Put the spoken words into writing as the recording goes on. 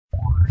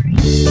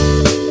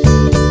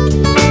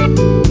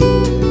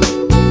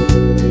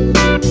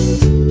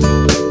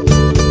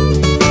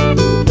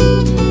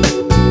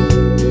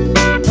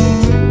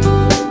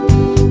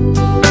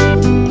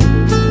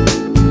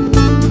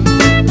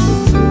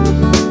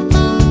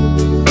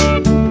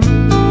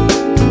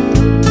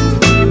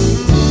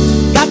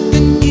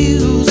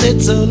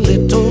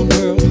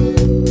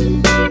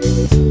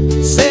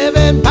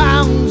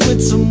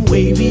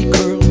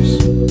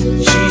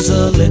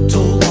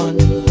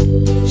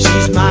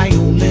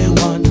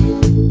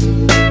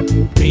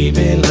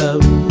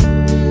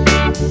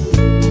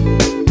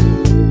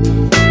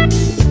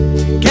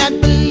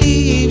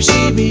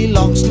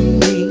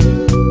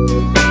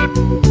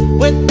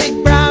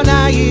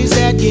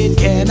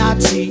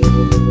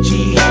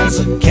She has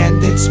a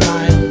candid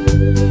smile.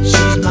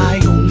 She's my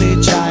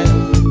only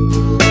child.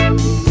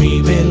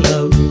 Baby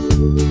love.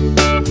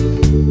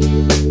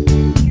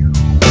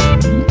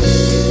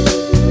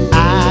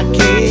 I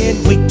can't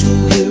wait to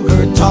hear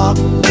her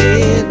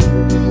talking.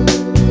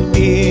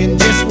 In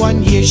just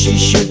 1 year she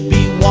should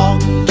be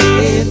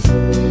walking,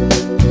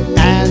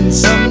 and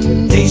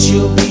someday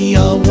she'll be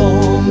a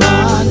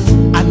woman.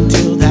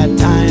 Until that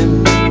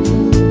time,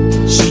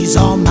 she's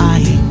all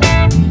mine.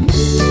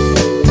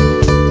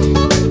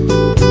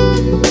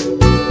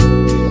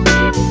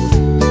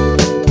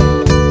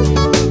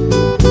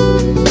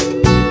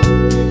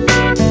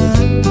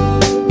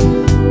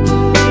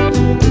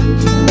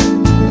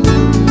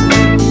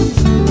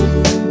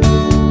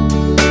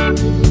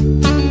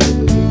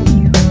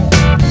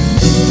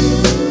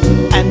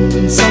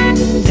 And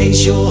someday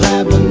she'll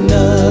have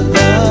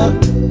another.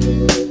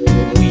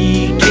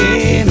 We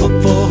can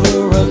hope for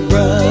her a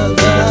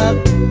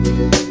brother.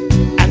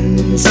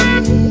 And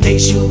someday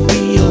she'll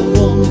be a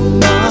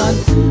woman.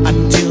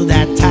 Until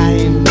that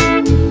time,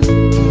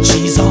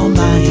 she's all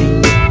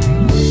mine.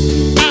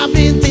 I've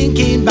been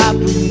thinking about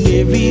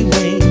every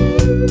way.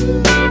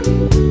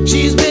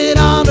 She's been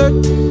on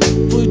earth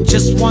for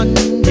just 1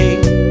 day.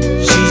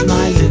 She's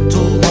my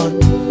little one,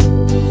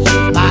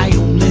 my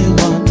only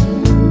one.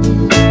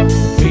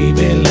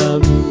 Baby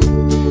love.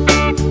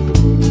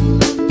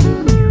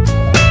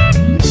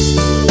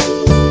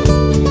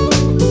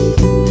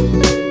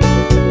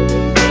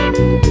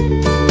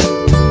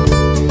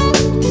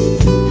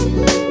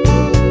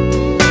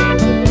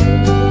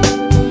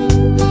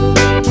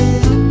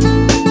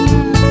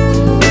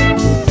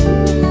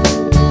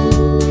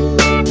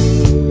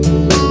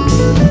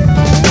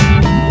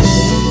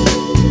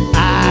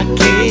 I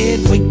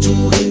can't wait to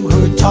hear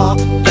her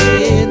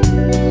talking.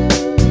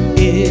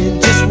 In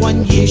just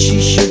 1 year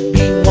she should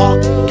be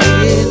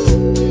walking,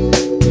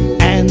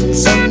 and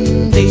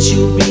someday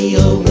she'll be a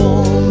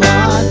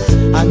woman.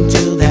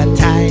 Until that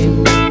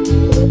time,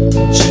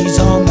 she's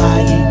all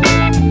mine.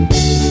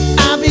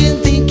 I've been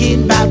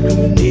thinking about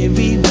her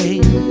every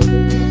way.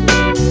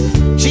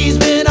 She's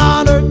been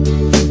on earth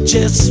for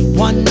just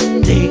 1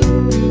 day.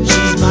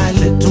 She's my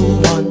little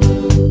one,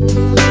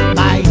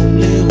 my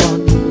only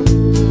one.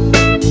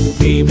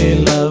 Baby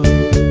love.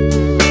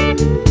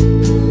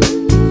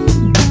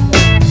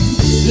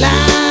 La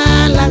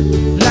la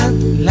la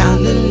la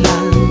la la.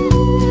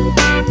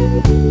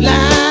 La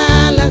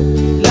la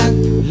la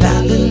la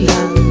la la.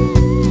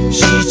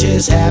 She's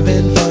just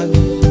having fun,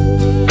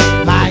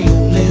 my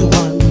only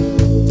one.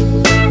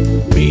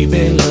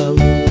 Baby love.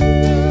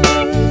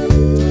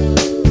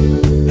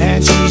 And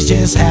she's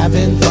just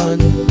having fun,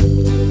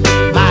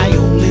 my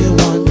only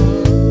one.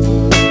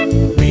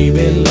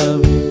 Baby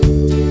love.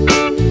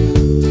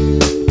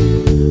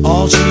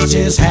 Oh, she's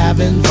just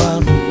having fun.